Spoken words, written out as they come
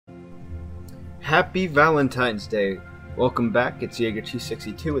Happy Valentine's Day! Welcome back, it's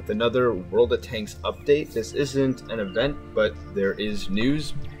Jaeger262 with another World of Tanks update. This isn't an event, but there is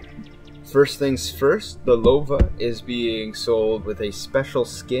news. First things first, the Lova is being sold with a special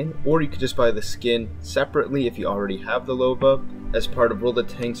skin, or you could just buy the skin separately if you already have the Lova. As part of World of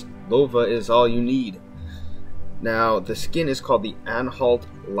Tanks, Lova is all you need. Now, the skin is called the Anhalt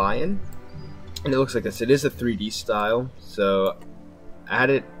Lion, and it looks like this. It is a 3D style, so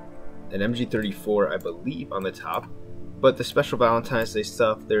added an MG34, I believe, on the top. But the special Valentine's Day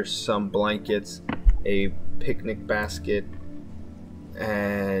stuff, there's some blankets, a picnic basket,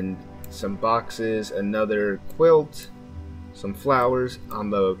 and some boxes, another quilt, some flowers. On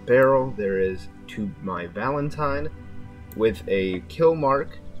the barrel, there is "To My Valentine" with a kill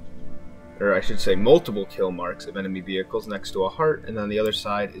mark, or I should say multiple kill marks of enemy vehicles next to a heart, and on the other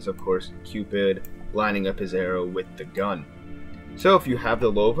side is, of course, Cupid lining up his arrow with the gun. So if you have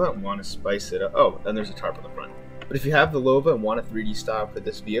the Lova and want to spice it up, oh, and there's a tarp on the front. But if you have the Lova and want a 3D style for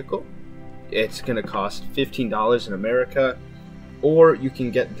this vehicle, it's going to cost $15 in America, or you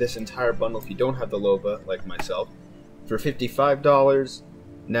can get this entire bundle if you don't have the Lova, like myself, for $55.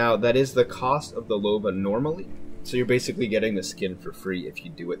 Now, that is the cost of the Lova normally, so you're basically getting the skin for free if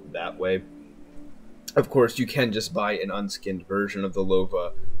you do it that way. Of course, you can just buy an unskinned version of the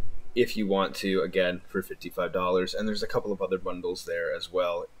Lova if you want to, again, for $55, and there's a couple of other bundles there as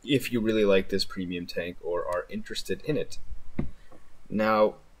well if you really like this premium tank or are interested in it.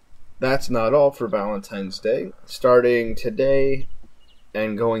 Now, that's not all for Valentine's Day. Starting today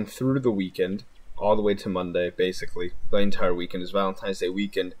and going through the weekend, all the way to Monday, basically, the entire weekend is Valentine's Day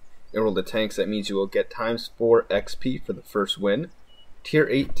weekend in World of Tanks. That means you will get ×4 XP for the first win. Tier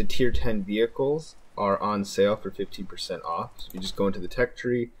 8 to Tier 10 vehicles are on sale for 15% off. So you just go into the tech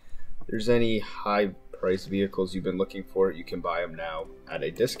tree. If there's any high price vehicles you've been looking for, you can buy them now at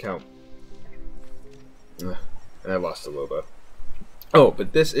a discount. And I lost the Lova. Oh,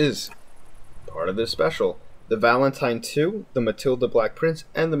 but this is part of this special. The Valentine 2, the Matilda Black Prince,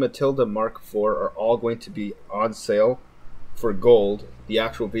 and the Matilda Mark IV are all going to be on sale for gold. The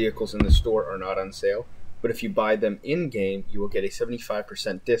actual vehicles in the store are not on sale, but if you buy them in-game, you will get a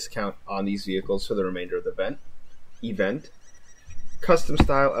 75% discount on these vehicles for the remainder of the event. Custom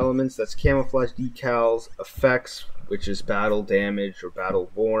style elements, that's camouflage decals, effects, which is battle damage or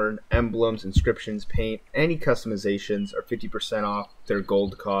battle worn, emblems, inscriptions, paint, any customizations are 50% off their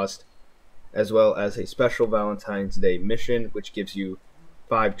gold cost, as well as a special Valentine's Day mission, which gives you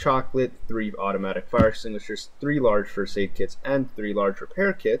 5 chocolate, 3 automatic fire extinguishers, 3 large first aid kits, and 3 large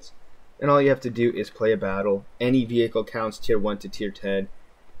repair kits. And all you have to do is play a battle. Any vehicle counts, tier 1 to tier 10.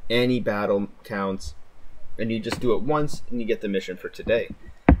 Any battle counts. And you just do it once, and you get the mission for today.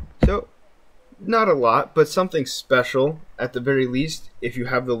 So, not a lot, but something special, at the very least, if you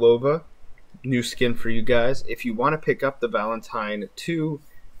have the Lova. New skin for you guys. If you want to pick up the Valentine 2,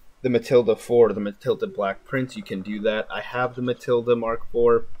 the Matilda 4, the Matilda Black Prince, you can do that. I have the Matilda Mark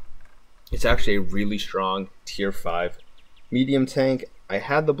IV. It's actually a really strong tier 5 medium tank. I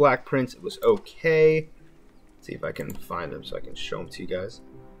had the Black Prince. It was okay. Let's see if I can find them so I can show them to you guys.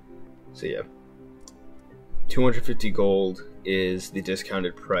 So yeah, 250 gold is the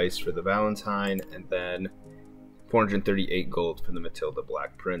discounted price for the Valentine, and then 438 gold for the Matilda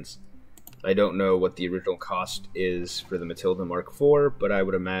Black Prince. I don't know what the original cost is for the Matilda Mark IV, but I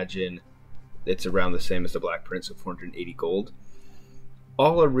would imagine it's around the same as the Black Prince of 480 gold.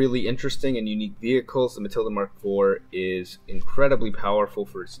 All are really interesting and unique vehicles. The Matilda Mark IV is incredibly powerful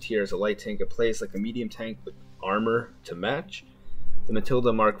for its tier as a light tank. It plays like a medium tank with armor to match. The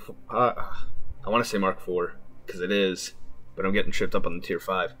Matilda Mark I want to say Mark IV, because it is, but I'm getting tripped up on the tier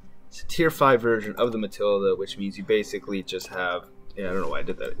 5. It's a tier 5 version of the Matilda, which means you basically just have, I don't know why I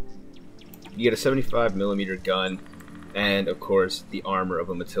did that. You get a 75mm gun, and of course the armor of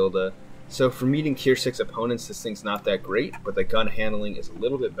a Matilda. So for meeting tier 6 opponents, this thing's not that great, but the gun handling is a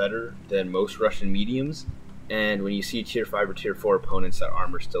little bit better than most Russian mediums. And when you see tier 5 or tier 4 opponents, that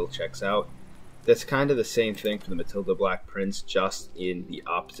armor still checks out. That's kind of the same thing for the Matilda Black Prince, just in the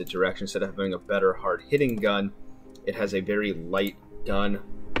opposite direction. Instead of having a better hard-hitting gun, it has a very light gun.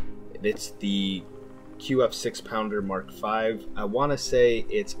 It's the QF 6-pounder Mark V. I want to say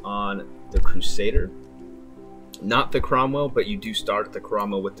it's on the Crusader, not the Cromwell, but you do start the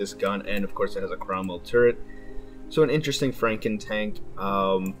Cromwell with this gun, and of course it has a Cromwell turret. So an interesting Franken tank.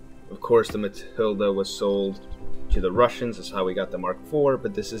 Of course the Matilda was sold to the Russians, that's how we got the Mark IV,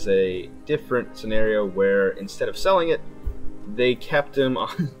 but this is a different scenario where instead of selling it, they kept him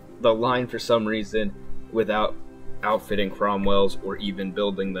on the line for some reason without outfitting Cromwells or even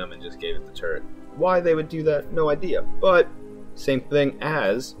building them, and just gave it the turret. Why they would do that, no idea, but same thing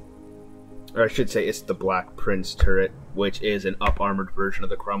as or I should say it's the Black Prince turret, which is an up-armored version of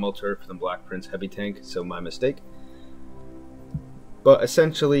the Cromwell turret for the Black Prince heavy tank, so my mistake. But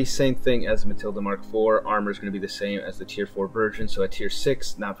essentially, same thing as the Matilda Mark IV. Armor is going to be the same as the Tier 4 version, so at Tier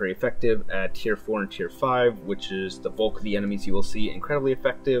 6, not very effective. At Tier 4 and Tier 5, which is the bulk of the enemies you will see, incredibly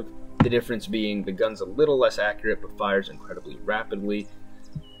effective. The difference being the gun's a little less accurate, but fires incredibly rapidly.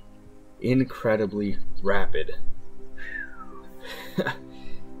 Incredibly rapid.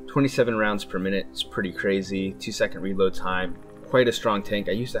 27 rounds per minute, it's pretty crazy. 2-second reload time, quite a strong tank.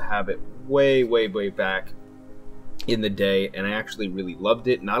 I used to have it way back in the day, and I actually really loved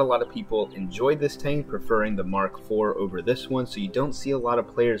it. Not a lot of people enjoyed this tank, preferring the Mark IV over this one, so you don't see a lot of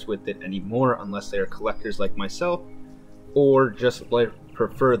players with it anymore unless they are collectors like myself, or just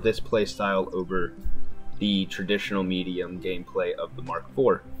prefer this playstyle over the traditional medium gameplay of the Mark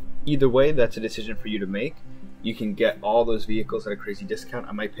IV. Either way, that's a decision for you to make. You can get all those vehicles at a crazy discount.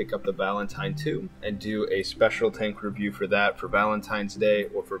 I might pick up the Valentine too and do a special tank review for that for Valentine's Day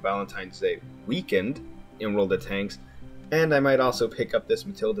or for Valentine's Day weekend in World of Tanks. And I might also pick up this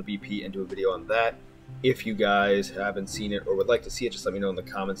Matilda BP and do a video on that. If you guys haven't seen it or would like to see it, just let me know in the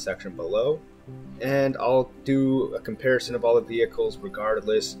comments section below. And I'll do a comparison of all the vehicles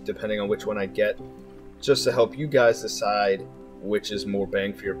regardless, depending on which one I get, just to help you guys decide which is more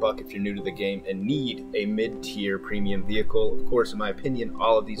bang for your buck if you're new to the game and need a mid-tier premium vehicle. Of course, in my opinion,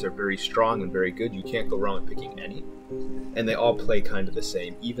 all of these are very strong and very good. You can't go wrong with picking any. And they all play kind of the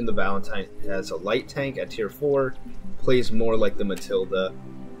same. Even the Valentine has a light tank at Tier 4, plays more like the Matilda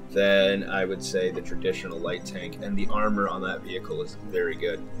than I would say the traditional light tank, and the armor on that vehicle is very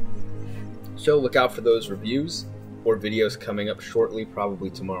good. So look out for those reviews or videos coming up shortly,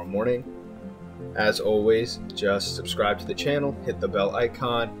 probably tomorrow morning. As always, just subscribe to the channel, hit the bell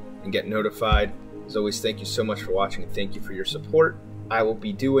icon, and get notified. As always, thank you so much for watching and thank you for your support. I will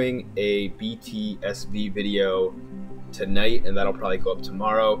be doing a BTSV video tonight, and that'll probably go up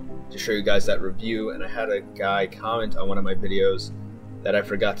tomorrow to show you guys that review. And I had a guy comment on one of my videos that I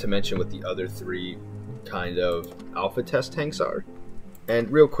forgot to mention what the other three kind of alpha test tanks are. And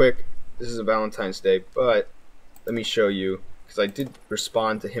real quick, this is a Valentine's Day, but let me show you, because I did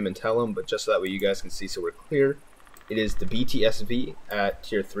respond to him and tell him, but just so that way you guys can see so we're clear. It is the BTSV at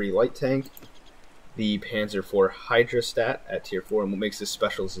Tier 3 light tank, the Panzer IV Hydrostat at Tier 4, and what makes this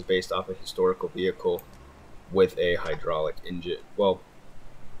special is based off a historical vehicle with a hydraulic engine. Well,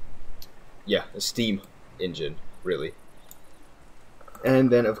 yeah, a steam engine, really. And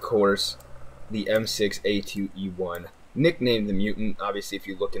then, of course, the M6A2E1, nicknamed the Mutant. Obviously, if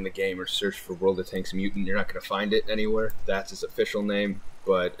you look in the game or search for World of Tanks Mutant, you're not going to find it anywhere. That's his official name,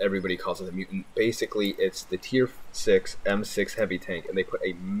 but everybody calls it the Mutant. Basically, it's the Tier 6 M6 heavy tank, and they put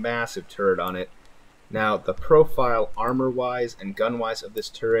a massive turret on it. Now, the profile armor-wise and gun-wise of this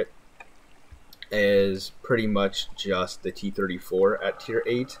turret is pretty much just the T-34 at Tier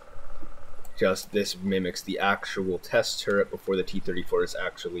 8. Just this mimics the actual test turret before the T-34 is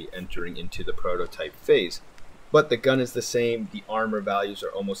actually entering into the prototype phase. But the gun is the same, the armor values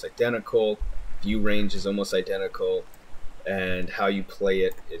are almost identical, view range is almost identical, and how you play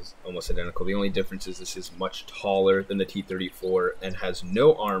it is almost identical. The only difference is this is much taller than the T-34 and has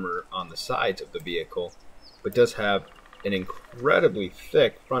no armor on the sides of the vehicle, but does have an incredibly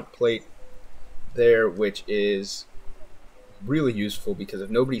thick front plate there, which is really useful because if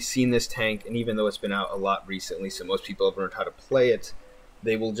nobody's seen this tank, and even though it's been out a lot recently, so most people have learned how to play it,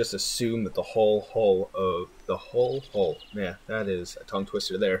 they will just assume that the whole hull, man, that is a tongue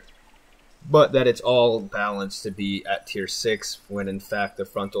twister there, but that it's all balanced to be at Tier 6, when in fact the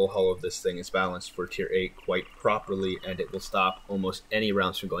frontal hull of this thing is balanced for Tier 8 quite properly, and it will stop almost any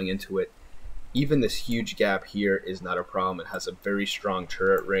rounds from going into it. Even this huge gap here is not a problem. It has a very strong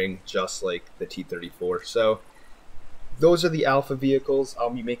turret ring, just like the T-34. So those are the alpha vehicles.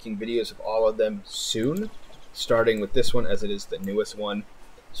 I'll be making videos of all of them soon, starting with this one as it is the newest one.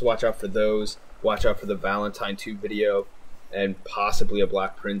 So watch out for those. Watch out for the Valentine 2 video and possibly a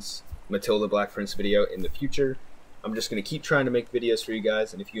Black Prince, Matilda Black Prince video in the future. I'm just going to keep trying to make videos for you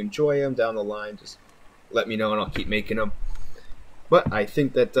guys, and if you enjoy them down the line, just let me know and I'll keep making them. But I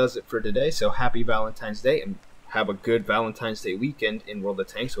think that does it for today, so happy Valentine's Day and have a good Valentine's Day weekend in World of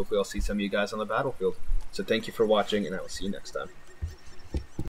Tanks. Hopefully I'll see some of you guys on the battlefield. So thank you for watching, and I will see you next time.